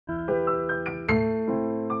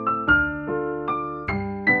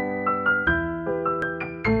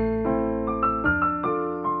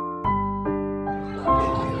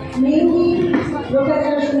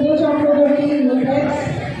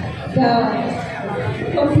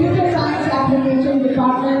Computer Science Application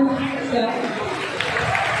Department,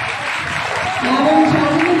 Madam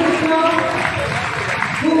Swami Vivekananda,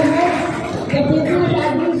 who heads the Business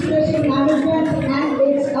Administration Management and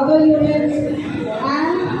its other units,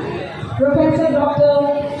 and Professor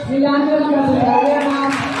Dr.Amitabha,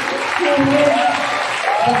 who heads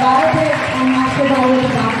the Biotech and Microbiology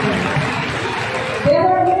Department. There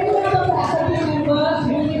are many other faculty members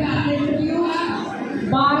who will be introduced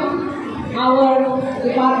by our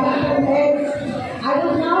departmental heads. I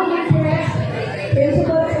would now request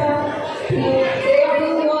Principal Sir to say a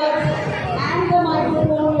few words, and the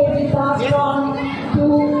microphone will be passed on to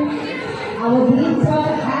our Dean Sir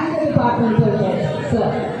and the departmental heads. Sir.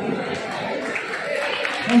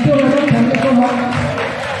 Thank you, madam. Thank you so much.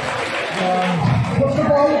 First of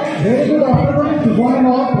all, very good afternoon to one and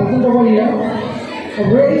all present over here. A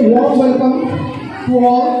very warm welcome to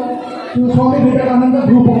all to Swami Vivekananda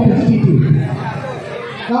Group of Institute.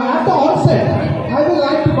 Now, at the onset, I would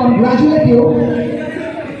like to congratulate you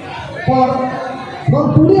for from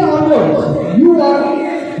today onwards, you are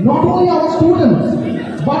not only our students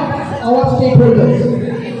but our stakeholders.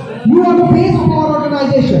 You are the face of our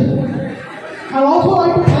organization. I also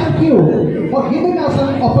like to thank you for giving us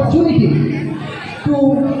an opportunity to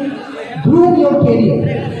groom your career.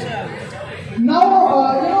 Now,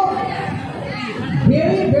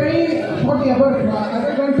 very shortly, I was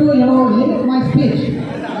going to, limit my speech.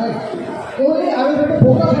 Only I was going to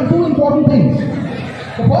focus on two important things.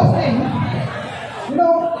 The first thing,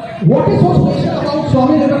 what is so special about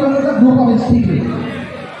Swami Vivekananda Group of Institute?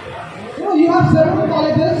 You have several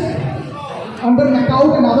colleges under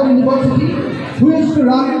MACAUT and other universities who used to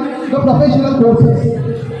run the professional courses.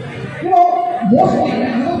 Mostly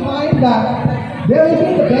you will find that there will be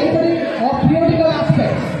the delivery of theoretical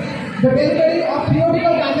aspects, the delivery of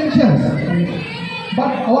theoretical dimensions.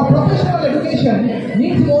 But our professional education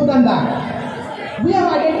needs more than that. We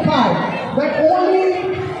have identified that only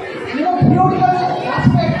theoretical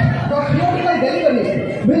aspect or theoretical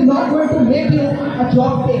delivery will not going to make you a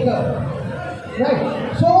job taker. Right?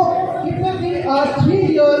 So it will be a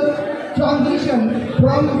 3-year transition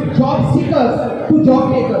from job seekers to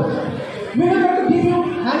job takers. We will going to give you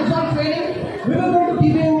hands-on training. We will going to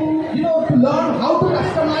give you, to learn how to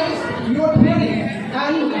customize your training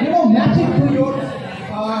and, match it to your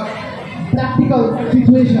practical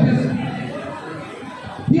situations.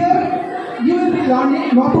 Here, you will be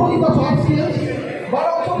learning not only the soft skills, but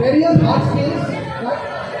also various hard skills. Right?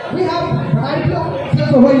 We have variety of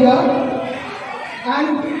courses over here, and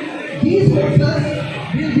these courses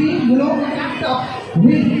will be, backed up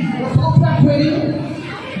with the software training,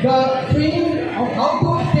 the training of how to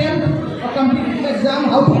attempt a competitive exam,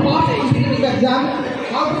 how to pass a competitive exam,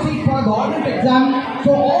 how to seek for a government exam. So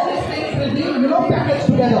all these things will be, packaged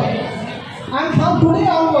together. And from today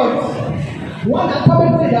onwards, one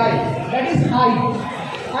alphabet will die, that is I,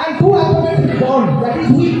 and two alphabets will born, that is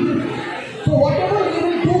we. So whatever we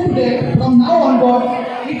will do today, from now onward,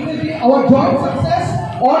 it will be our joint success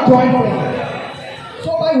or joint failure. So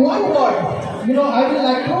by one word, I would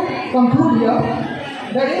like to conclude here.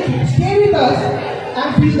 That is, stay with us and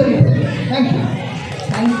feel the difference. Thank you.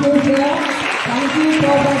 Thank you, sir. Thank you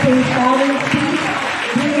for that inspiring speech.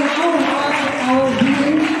 We now have our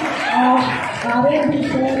deans of R&D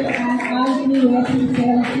cell and R&D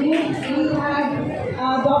cell. We have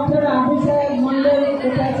Dr. Abhisar Mandal,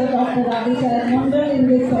 Professor Dr. Abhisar Mandal in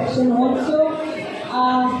this section also.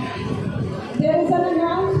 There is an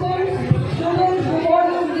announcement. Students, before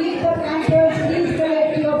you leave the campus, please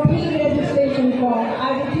collect your pre-registration form.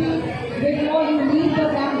 I repeat, before you leave the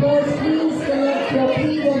campus, please collect your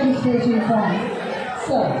pre-registration form.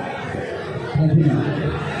 Sir. Thank you.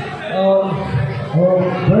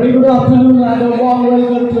 Very good afternoon and a warm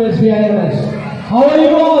welcome to SBIMS. How are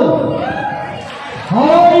you all? How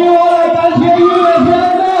are you all? I can't hear you,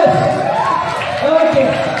 SBIMS. Okay.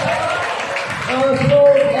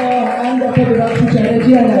 I'm Dr. Amitabha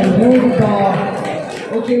and I know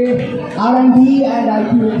R&D and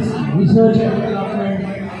IQS, research and development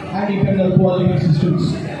and internal quality systems.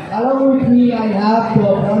 Along with me, I have a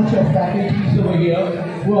bunch of faculties over here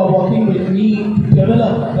who are working with me to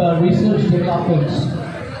develop the research developments.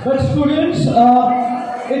 But students,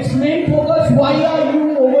 its main focus, why are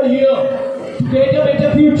you over here? To get a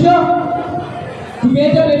better future? To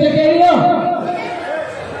get a better career?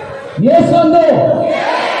 Yes or no?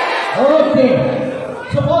 Okay.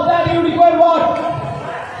 So for that you require what?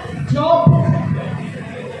 Job.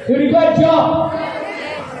 You require job.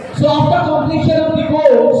 So after completion of the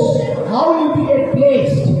course, how will you get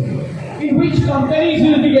placed? In which companies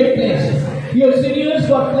will you get placed? Your seniors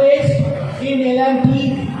got placed in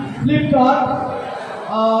L&T, Flipkart,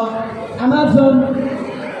 Amazon,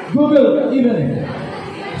 Google even.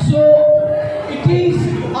 So it is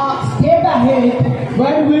a step ahead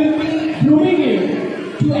where we'll be grooming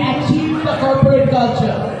it to achieve the corporate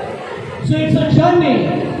culture. So it's a journey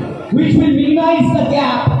which will minimize the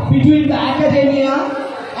gap between the academia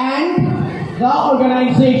and the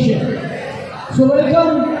organization. So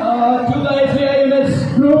welcome to the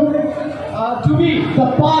SBI group to be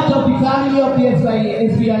the part of the family of the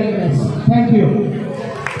SBI. Thank you.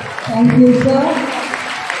 Thank you, sir.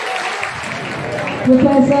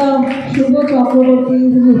 Professor Shubha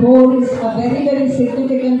Chakraborty, who holds a very, very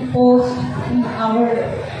significant post in our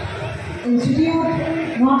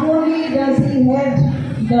institute. Not only does he head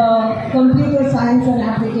the Computer Science and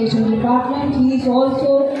Application Department, he is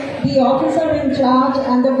also the officer in charge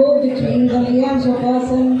and the go-between, the liaison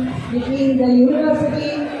person between the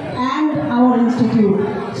university and our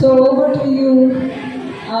institute. So over to you,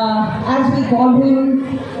 as we call him,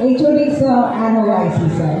 HOD sir and OIC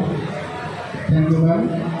sir. Thank you, ma'am.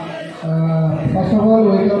 First of all,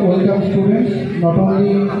 welcome students, not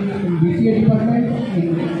only in BCA department,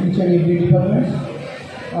 in each and every department.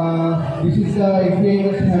 This is the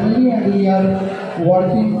SBI family and we are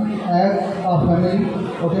working as a family.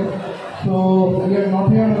 Okay, so we are not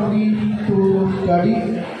here only to study.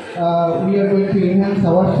 We are going to enhance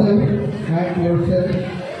ourselves and yourself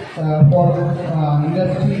for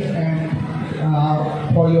industry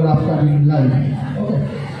and for your upcoming life.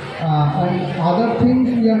 Okay. And other things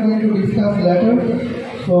we are going to discuss later.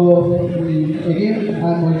 So again,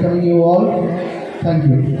 I am welcoming you all. Thank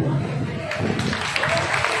you.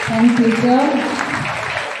 Thank you, sir.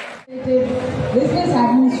 Business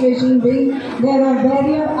administration wing, there are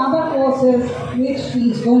various other courses which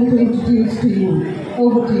she is going to introduce to you.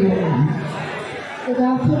 Over to you, ma'am. Good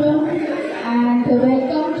afternoon and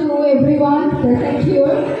welcome to everyone present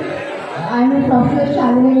here. I am Professor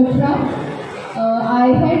Shalini Mitra. I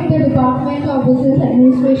head the Department of Business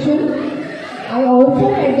Administration. I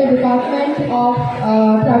also head the Department of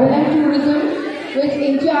Travel and Tourism, which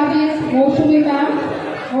in charge is Moshumi ma'am,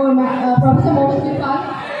 or Professor Moshumi Pal,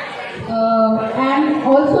 and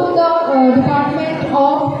also the Department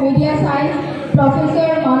of Media Science, Professor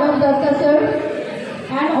Manav Datta sir,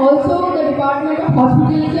 and also the Department of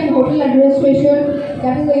Hospitality and Hotel Administration,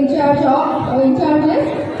 that is in charge is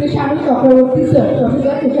Krishanu Chakraborty sir,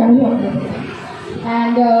 Professor Krishanu Chakraborty.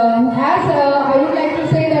 And as I would like to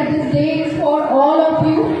say that this day is for all of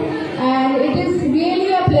you, and it is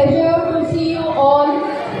really a pleasure to see you all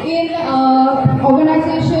in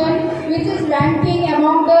organization which is ranking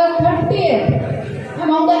among the 30th,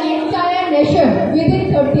 among the entire nation,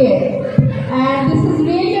 within 30th. And this is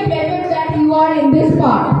really a pleasure that you are in this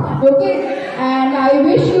part, okay? And I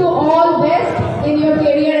wish you all best in your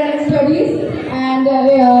career and studies, and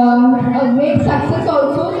a great success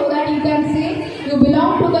also, so that you can say you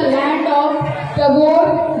belong to the land of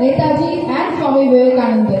Tagore, Netaji and Swami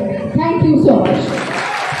Vivekananda. Thank you so much.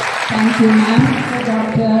 Thank you, ma'am.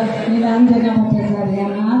 Dr. Nilanjana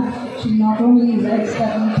Bhattacharya. She not only is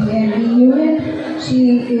expert in TLD unit,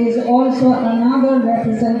 she is also another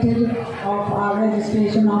representative of our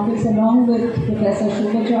registration office along with Professor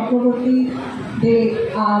Shubha Chakraborty.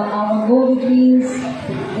 They are our go-betweens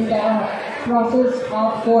in the process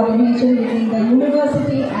of coordination between the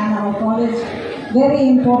university and our college. Very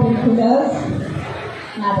important pillars.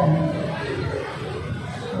 Madam.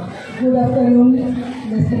 Good afternoon,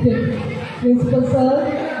 respected Principal Sir,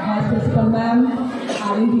 Vice Principal Ma'am,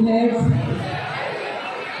 R&D heads,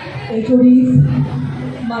 HODs,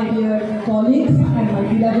 my dear colleagues and my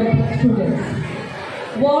beloved students.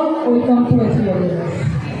 Warm welcome to SBI.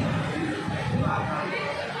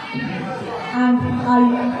 And I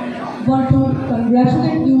want to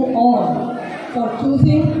congratulate you all for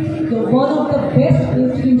choosing one of the best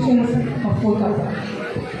institutions of Kolkata.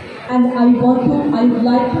 And I would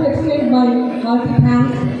like to extend my hearty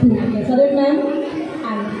thanks to Professor Ma'am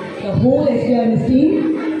and the whole SBI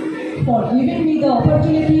team for giving me the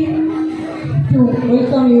opportunity to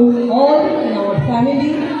welcome you all in our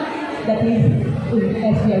family, that is in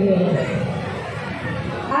SBI.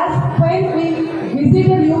 As when we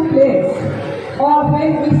visit a new place or when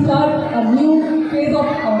we start a new phase of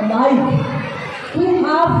our life, we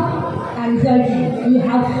have anxiety, we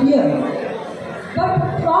have fear.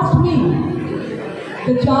 But trust me,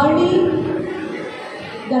 the journey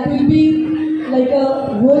that will be like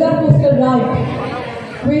a roller coaster ride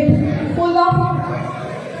with full of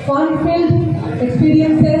fun-filled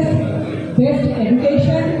experiences, best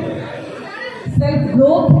education,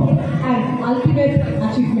 self-growth and ultimate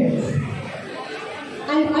achievements.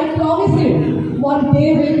 And I promise you, one day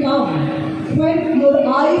will come when your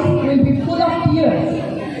eyes will be full of tears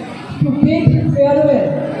to bid farewell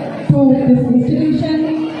to this institution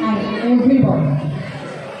and everyone.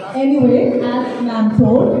 Anyway, as ma'am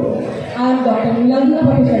told, I am Dr.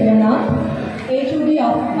 Amitabha, HOD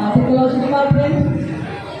of Biotechnology Department.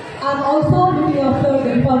 I am also looking after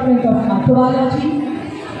the Department of Microbiology.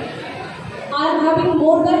 I am having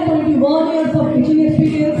more than 21 years of teaching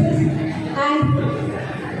experiences and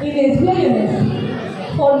in SBIMS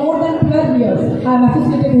for more than 12 years I am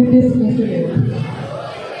associated with this institute.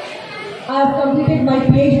 I have completed my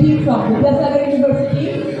PhD from Vivekananda University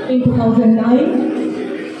in 2009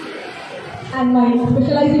 and my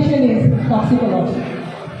specialization is toxicology.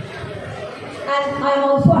 And I am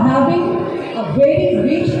also having a very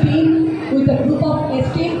rich team with a group of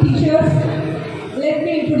esteemed teachers. Let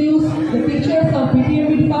me introduce the teachers of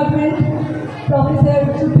PTMB department, Professor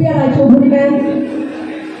Supriya Raichoudhury ma'am,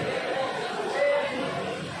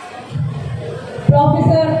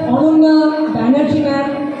 Professor Anunna Banerjee ma'am,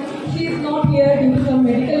 she is not here due to some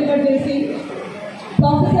medical emergency,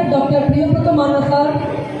 Professor Dr. Priyaprata Mana sir,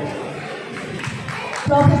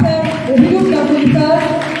 Professor Ryu Gambhir sir,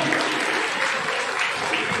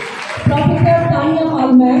 Professor Tanya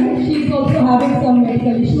Pal ma'am, she is also having some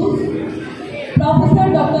medical issues. Professor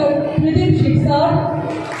Dr. Pradeep Shik sir,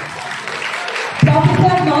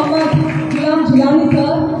 Professor Mohammad Ghulam Jilani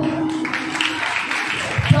sir,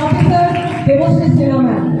 Professor Devashree Sinha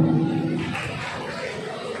ma'am.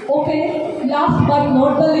 Okay, last but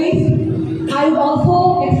not the least, I would also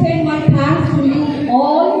extend my thanks to you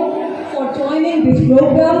all for joining this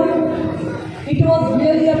program. It was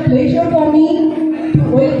really a pleasure for me to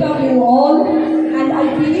welcome you all, and I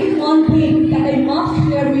believe one thing that I must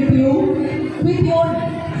share with you. With your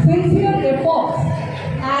sincere efforts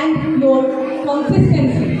and your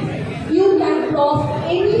consistency, you can cross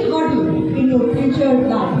any hurdle in your future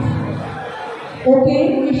life.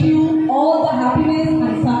 Okay, wish you all the happiness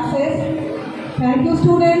and success. Thank you,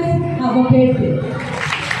 students. Have a great day.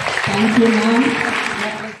 Thank you, ma'am.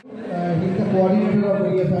 He's the coordinator of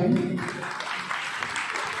VFI.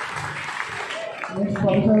 Next,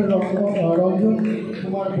 Professor Ranjan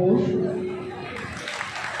Kumar Bose.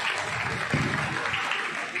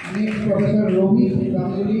 Next, Professor Rohit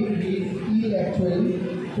Ganguly, he is ill actually,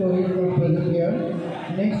 so he is not present here.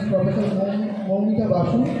 Next, Professor Moumita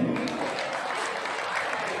Basu.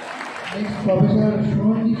 Next, Professor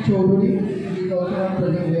Shunanjit Chaudhary, he is also not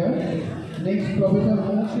present here. Next, Professor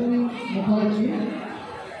Monsuri Mukherjee.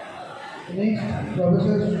 Next,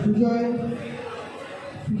 Professor Sujoy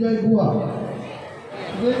Bua.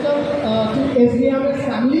 Welcome to SBIMS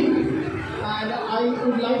family. And I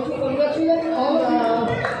would like to congratulate all,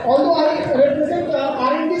 although I represent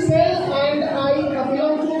R&D cell and I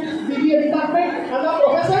belong to BBA department as a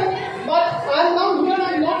professor, but I am now here, I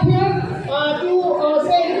am not here to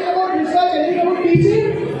say anything about research, anything about teaching,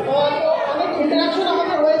 interaction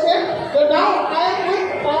amader hoyeche. So now I am with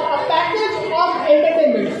a package of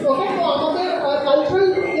entertainment. Okay, so amader cultural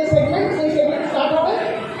segment start hobe,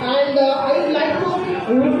 and I would like to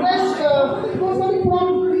request personally from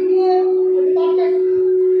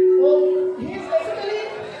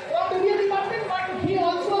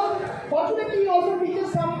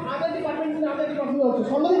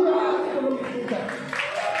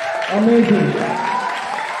Amazing.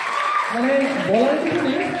 মানে বলার কিছু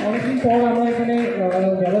নেই, অনেকদিন পর আমরা এখানে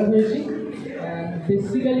gather হয়েছি, and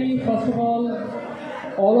basically first of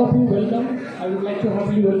all of you welcome. I would like to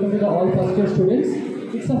happily welcome to the all first year students.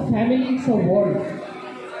 It's a family, it's a world.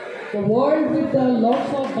 The world with lots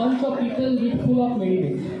of bunch of people with full of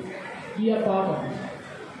merriment. We are part of it.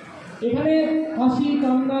 এখানে হাসি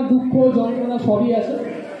কান্না দুঃখ যন্ত্রণা সবই আছে,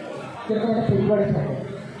 যেরকম একটা পরিবারে থাকে।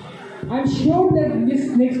 I'm sure that this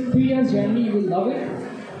next 3 years journey you will love it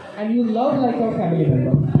and you will love like our family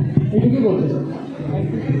member. Thank you.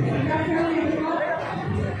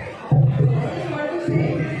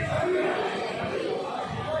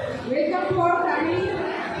 Welcome to our family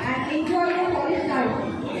and enjoy your college life.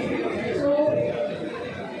 So,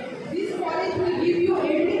 this college will give you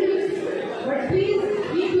everything, but please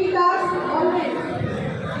keep with us always.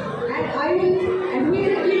 And we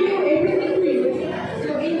will give you everything to you. So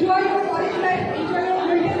enjoy your college life, enjoy your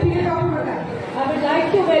golden period of your life. I would like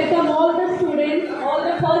to welcome all the students, all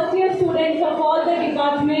the first year students of all the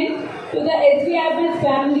departments to the SBIMS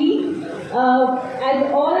family, and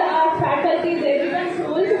all our faculties, everyone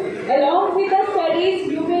told, along with the studies,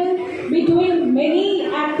 you will be doing many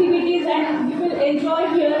activities and you will enjoy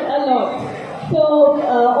here a lot. So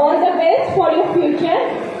all the best for your future,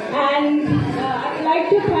 and I would like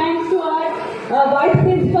to thank to our Vice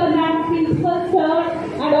Principal Ma'am, Principal Sir,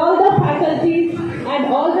 and all the faculties and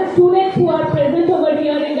all the students who are present over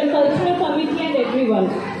here in the cultural committee and everyone.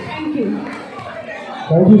 Thank you.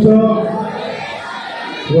 Thank you, sir.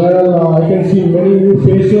 Well, I can see many new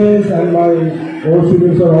faces, and my old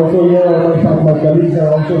students are also here, and my colleagues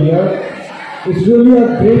are also here. It's really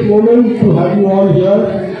a great moment to have you all here.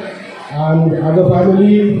 And as a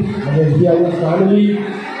family, as a SBI's family,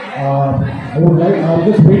 I'm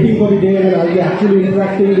just waiting for the day when I'll be actually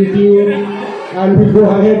interacting with you, and we'll go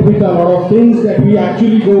ahead with a lot of things that we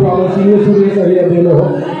actually go. Our senior students are here, they know.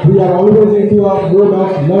 We are always into a mode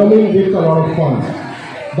of learning with a lot of fun.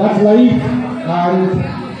 That's life, and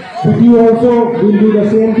with you also, we'll do the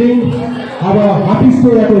same thing. Have a happy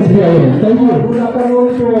stay at SBI. Thank you. Good afternoon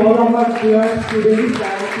to all of our dear students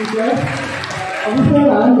and teachers. Obviously,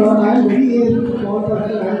 I am very small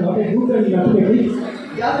person. I am not a good in mathematics.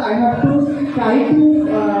 Just I have to try to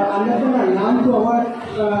understand and learn to our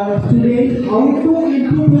students how to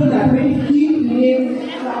improve your mathematics skills, make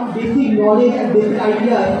some basic knowledge and basic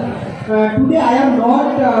ideas. Today I am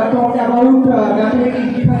not talk about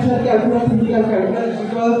mathematics, differential calculus, physical calculus,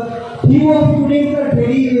 because few of students are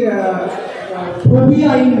very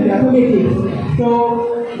phobia in mathematics. So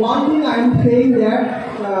one thing I am saying that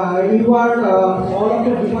you are all of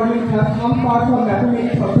the departments have some parts of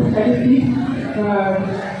mathematics or statistics.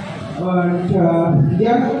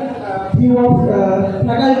 There are few of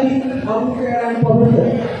faculty, officer and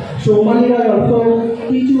professors. So many are also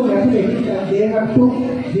teach you mathematics, and they have to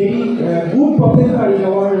very good professor in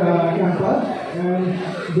our campus, and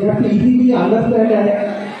they have to easily understand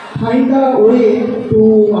and find a way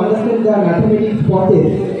to understand the mathematics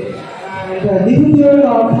process. And this is your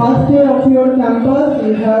first day of your campus.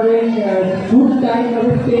 You have a good time, you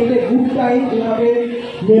have spent a good time, you have a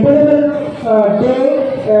memorable day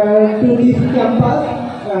to this campus,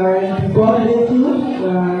 and God bless you.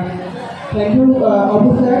 Thank you,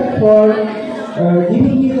 officer, for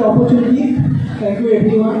giving me the opportunity. Thank you,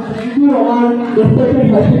 everyone. Thank you, our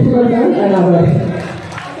respected Vice Principal and others.